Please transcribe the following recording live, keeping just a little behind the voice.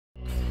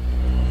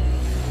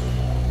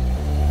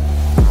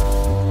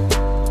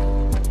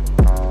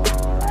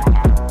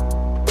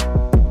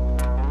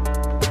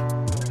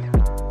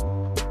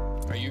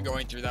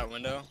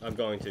I'm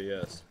going to,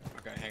 yes.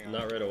 Okay, hang on.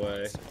 Not right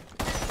away.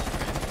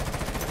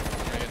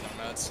 I get the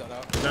meds set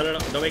up. No,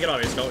 don't make it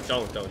obvious. Don't.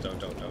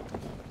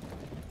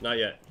 Not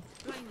yet.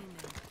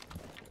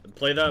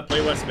 Play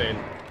West Main,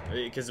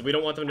 because we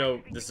don't want them to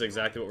know this is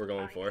exactly what we're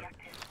going for.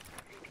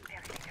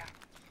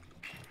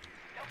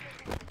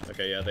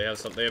 Okay, yeah, they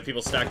have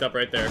people stacked up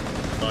right there.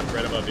 Buck,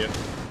 right above you.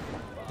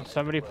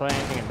 Somebody playing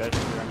in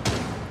bedroom.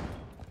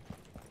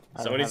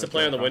 Someone needs to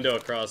play on the window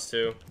across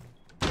too.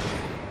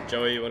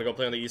 Joey, you want to go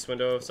play on the east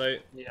window of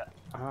site? Yeah.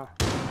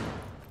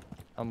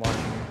 I'm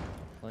watching you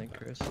playing,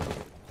 Chris.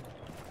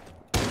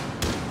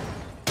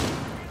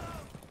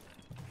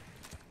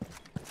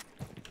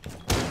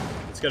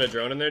 Let's get a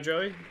drone in there,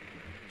 Joey.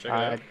 Check it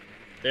out.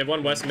 They have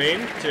one West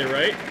Main to your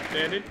right,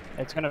 Bandit.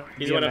 It's gonna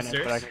He's be one a minute,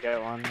 upstairs. but I can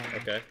get one.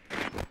 Okay.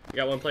 You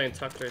got one playing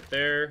tucked right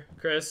there,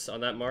 Chris, on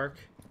that mark.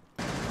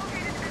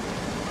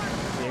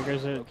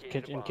 Jaeger's in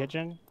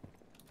kitchen.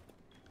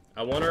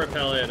 I want to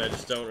rappel in, I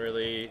just don't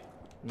really...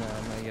 No,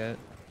 not yet.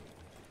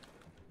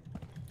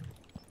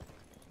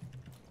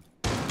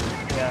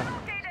 Yeah.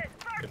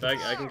 If I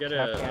can get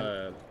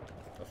a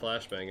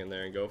flashbang in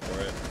there and go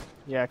for it.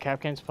 Yeah,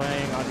 Capcan's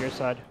playing on your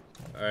side.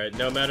 Alright,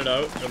 nomad it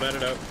out.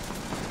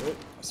 Oh.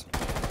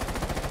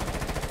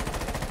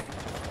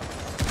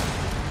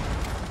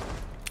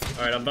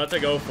 Alright, I'm about to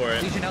go for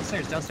it. Legion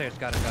downstairs.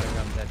 Got him.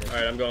 Dead.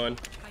 Alright, I'm going.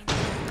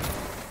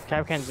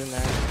 Capcan's in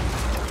there.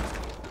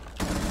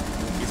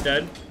 He's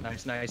dead.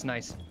 Nice.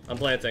 I'm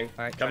planting.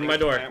 Alright. Cover my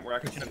door. I'm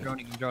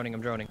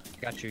droning.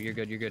 Got you. You're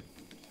good.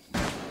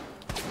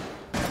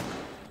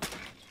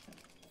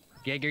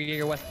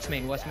 Jaeger, West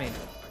Main.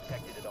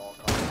 Protected at all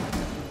costs.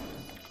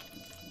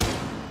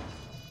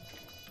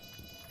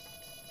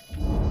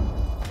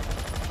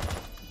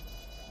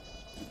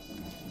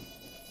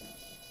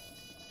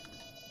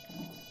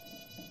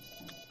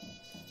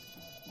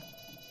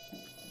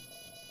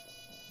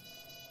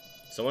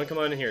 Someone come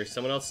on in here.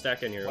 Someone else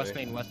stack in here. West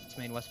Main. I'm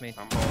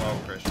below,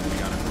 Christian. We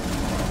got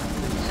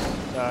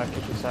it.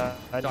 Kitchen side.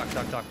 Doc.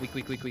 Weak.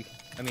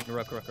 I mean,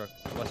 Rook. West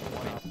Main.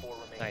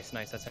 Nice.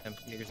 That's him.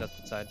 Jaeger's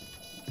outside.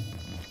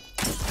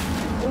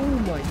 Oh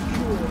my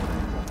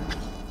god.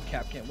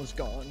 Capcan was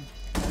gone.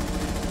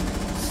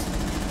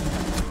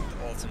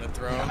 Ultimate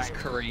throw. That's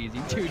crazy.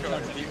 Two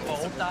shots. We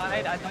both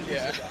died. I thought you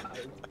died.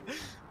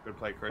 Good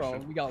play, Christian. Bro,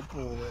 we got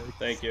full.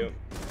 Thank you.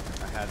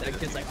 I had That to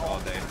kid's like,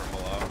 all day from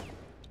below.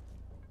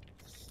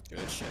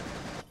 Good shit.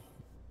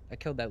 I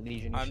killed that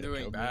Legion. I'm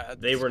doing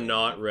bad. They were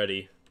not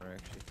ready.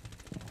 Actually,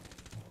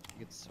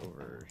 it's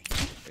over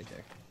right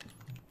there.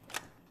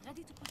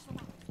 Ready to push them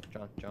out.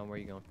 John, where are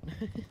you going?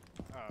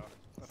 Oh,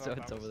 So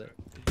it's over there.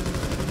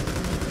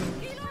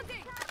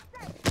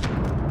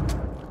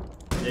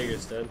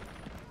 Jaeger's dead.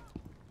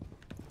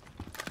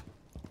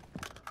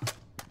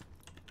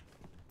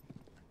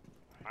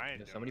 I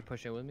Somebody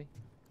push in with me.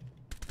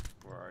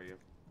 Where are you?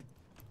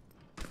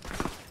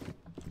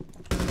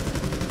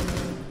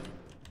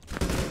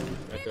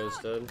 Echo's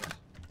dead.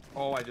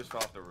 Oh, I just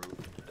fell off the roof.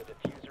 The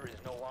diffuser is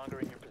no longer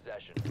in your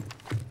possession. The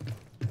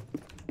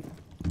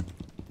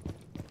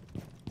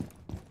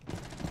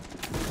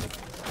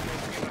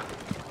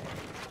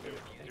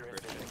diffuser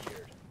has been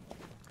secured.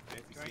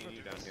 Nancy seeing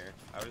you down here.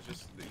 I was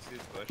just, you see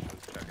this bush? I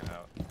was checking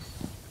out.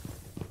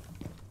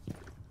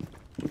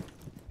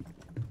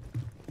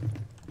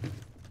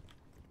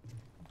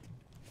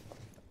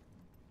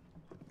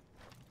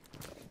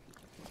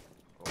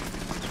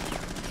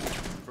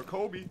 For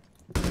Kobe.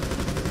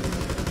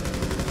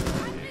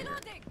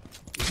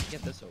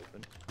 Get this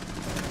open.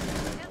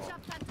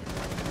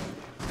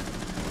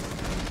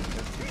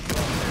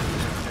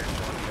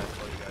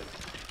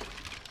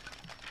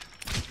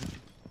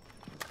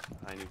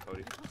 I knew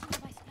Cody. Oh,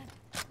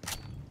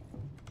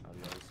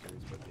 the other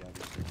skins, but yeah,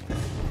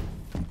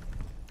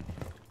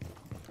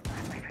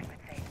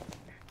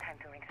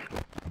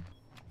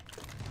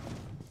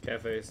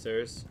 Cafe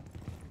stairs.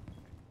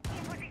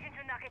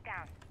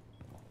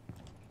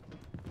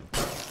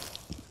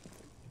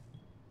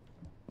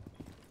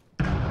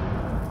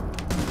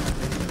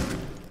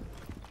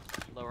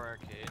 Lower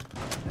arcade.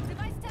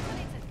 Device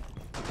detonated.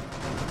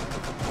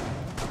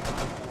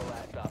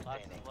 Last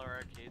Lots of lower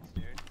arcade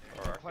stairs.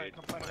 or arcade.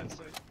 Come find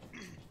inside.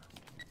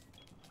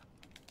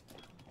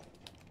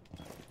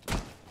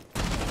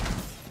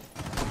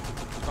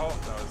 Oh,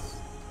 that was.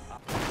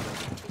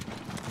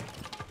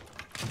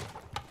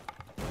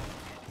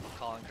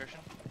 Calling Christian.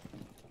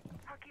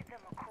 I'll give them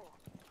a call.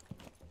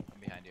 I'm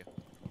behind you. Do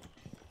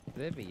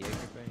they have a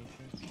Jaeger by any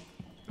chance?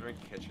 They're in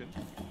kitchen.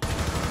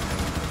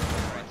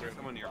 Right, There's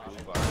someone near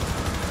blue bar.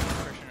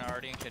 Christian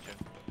already in kitchen.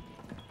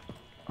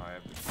 Oh, I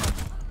have this.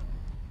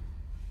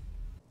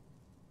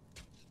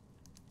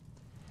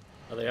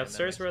 Are they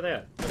upstairs? Where are they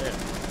at?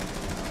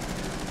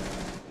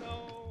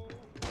 No.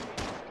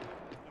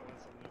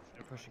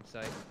 They're pushing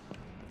site.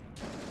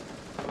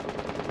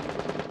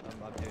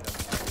 I'm up, dude.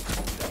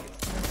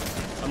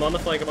 I'm on the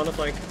flank.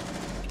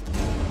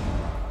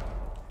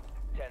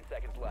 10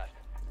 seconds left.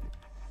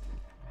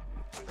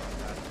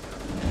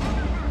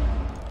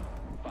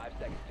 5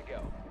 seconds to go.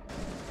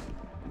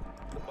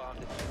 The bomb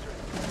diffuser is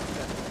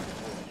successfully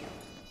deployed.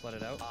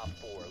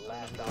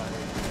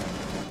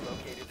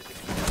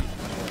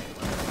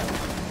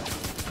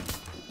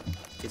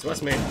 It's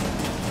West Main. Nice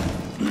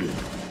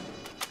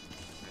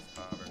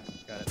cover.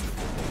 Got it.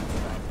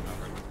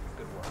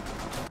 Good work.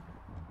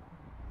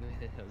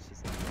 I was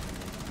just like,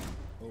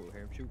 oh,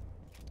 here, shoot.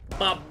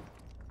 Bop.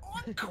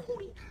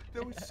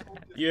 That was so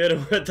You hit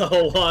him with the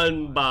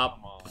one bop.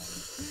 Come on.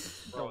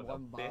 The Bro, one the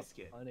bop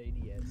biscuit. on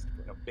ADS.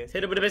 The biscuit.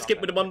 Hit him with a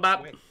biscuit with a one bop.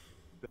 Quick.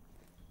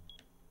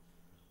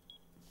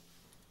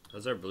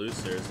 How's our blue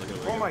stairs looking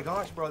like? Oh my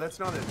gosh, bro, that's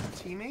not a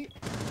teammate?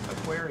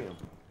 Aquarium.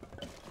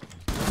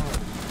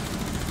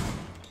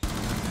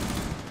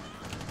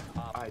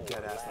 I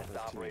dead ass Last that was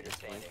a operator teammate.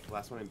 standing.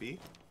 Last one in B?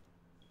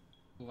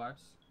 Lars?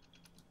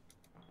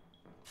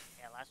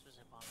 Yeah, last was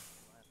him on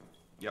left.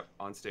 Yep,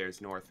 on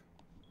stairs, north.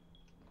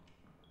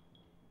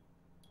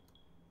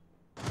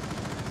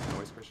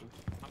 Noise, Christian?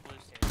 On blue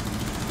stairs.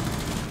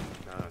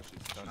 No,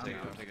 she's Don't take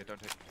it, don't take it, don't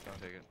take it,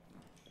 don't take it.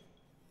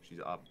 she's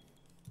up.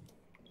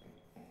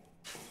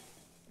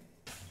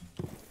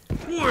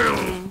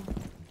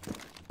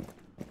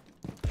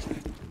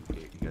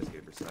 You guys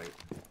gave her sight.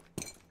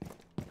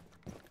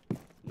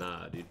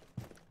 Nah, dude.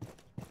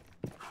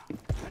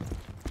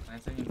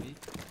 Planting in B.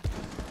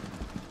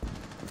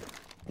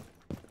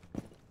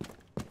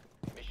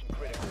 Mission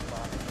critical.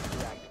 Bomb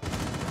interactive.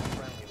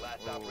 Friendly.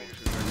 Last operator.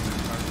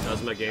 That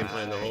was my game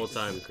plan the whole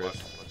time,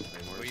 Chris.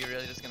 Were you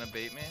really just gonna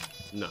bait me?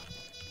 No.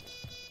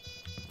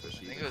 I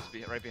think it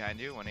was right behind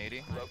you,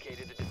 180.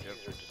 Located the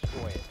diffuser.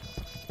 Destroy it.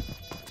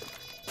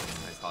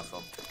 Nice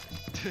hustle.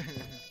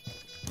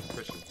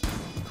 Christian.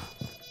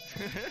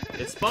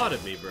 It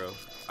spotted me, bro.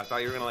 I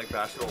thought you were gonna like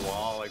bash through a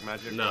wall like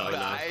magic. No, but, no.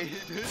 Die.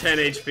 10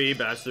 HP,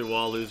 bash through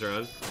wall, lose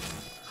round.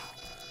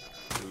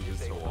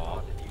 Loses to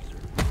wall.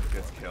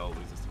 Gets killed,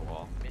 loses to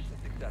wall. Mission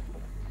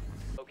successful.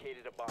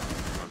 Located a bomb.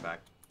 Run back.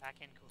 Back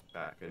in, cool.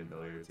 Back. I didn't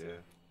know yours, yeah.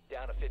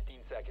 Down to 15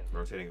 seconds.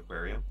 Rotating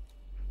aquarium.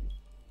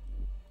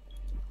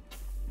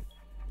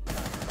 Time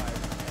expires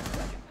in 10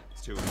 seconds.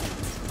 It's two.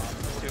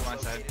 Two on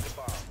side. Located a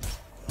bomb.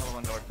 Another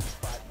one door.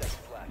 5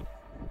 seconds left.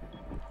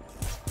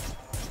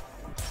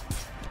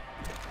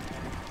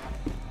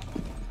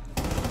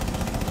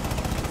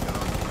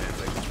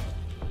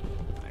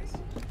 Nice.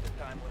 The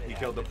time when He it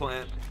killed the happens.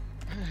 plant.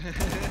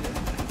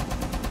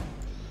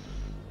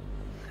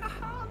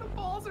 The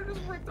balls are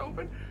just ripped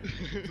open.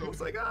 So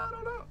it's like, I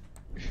don't know.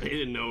 He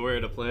didn't know where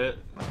to plant.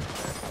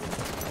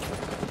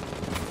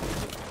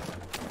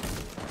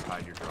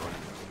 Hide your drone.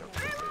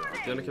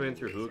 He's gonna come in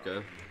through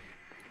hookah.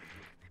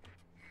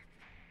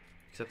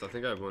 Except I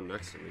think I have one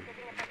next to me.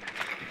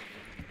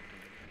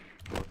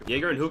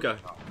 Jaeger and hookah.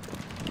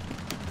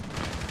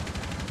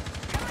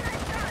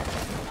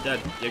 Dead.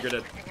 Jaeger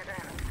dead.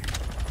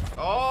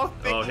 Oh,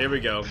 Oh, here we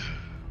go.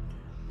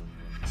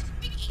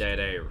 Dead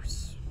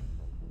airs.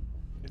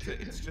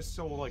 it's just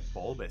so like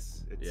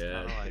bulbous. It's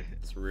Yeah, kinda like,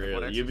 it's what really.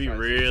 exercise Yubi do you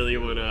really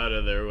do? went out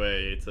of their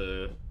way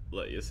to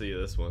let you see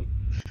this one.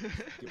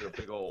 give it a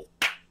big ol'.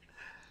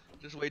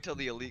 Just wait till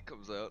the elite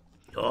comes out.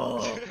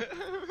 Oh.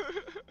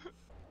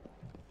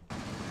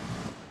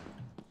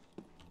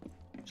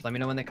 Just let me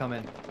know when they come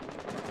in.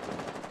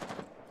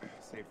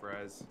 Safe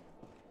res.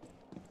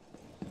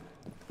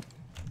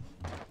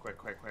 Quick,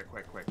 quick, quick,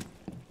 quick, quick.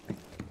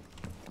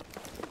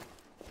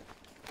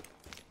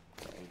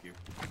 Thank you.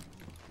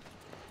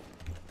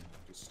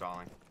 Just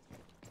stalling.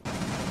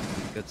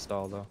 Good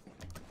stall though.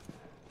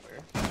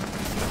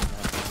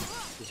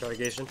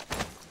 Interrogation.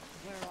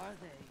 Where are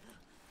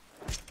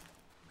they?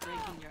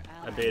 Breaking your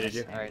I baited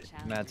you. Alright,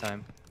 mad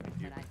time.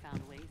 But I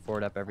found ways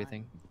Forward up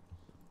everything.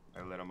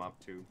 I lit him up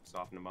too,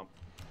 softened him up.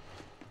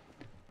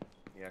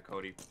 Yeah,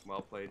 Cody,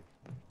 well played.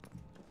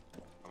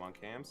 I'm on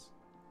cams.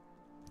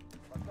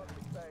 Someone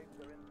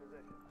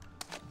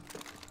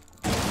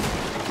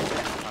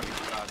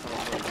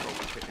put in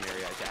the kitchen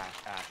area. It's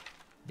Ash.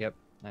 Yep,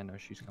 I know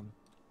she's coming.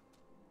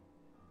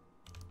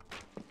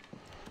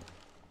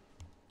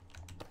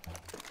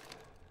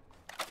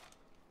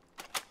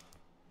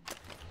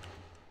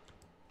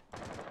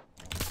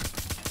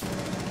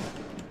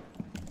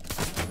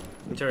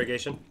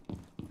 Interrogation.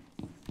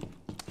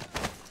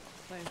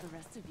 Where's the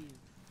rest of you?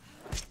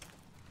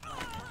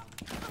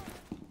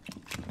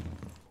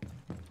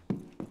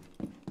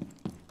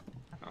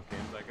 On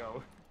cams I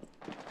go.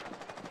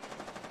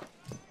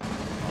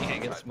 You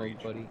can't get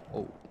smoked, buddy.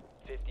 Oh.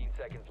 15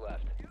 seconds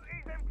left.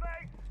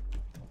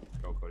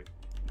 Go, Cody.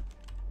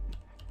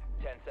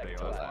 10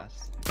 seconds Go left.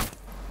 Last.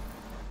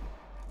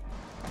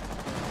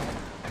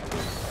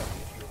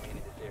 If you remain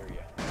in this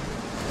area.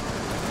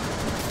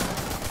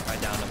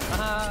 Right down him.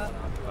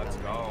 Let's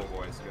go,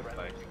 boys. Good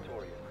play.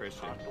 Victorious.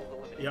 Christian. Hostiles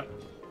eliminated. Yep.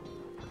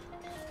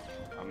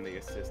 I'm the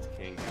assist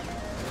king.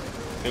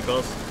 Good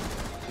calls.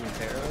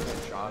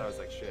 Shot, I was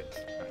like, shit.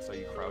 I saw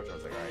you crouch, I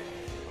was like, alright,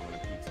 I'm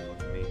gonna peek so you look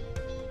at me.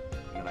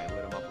 And then I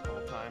lit him up a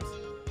couple times.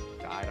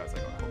 Died, I was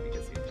like, oh, I hope he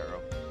gets the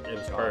Intero. It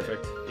was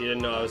perfect. He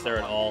didn't know I was there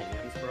at all.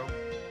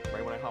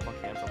 Right when I hop on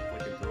cams, I'm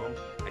flicking through him.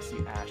 I see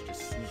Ash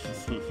just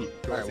sneaky.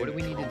 Alright, what do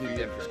we need to do Just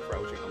different?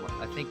 crouching. I'm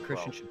like, I think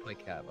Christian bro. should play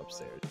cab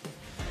upstairs.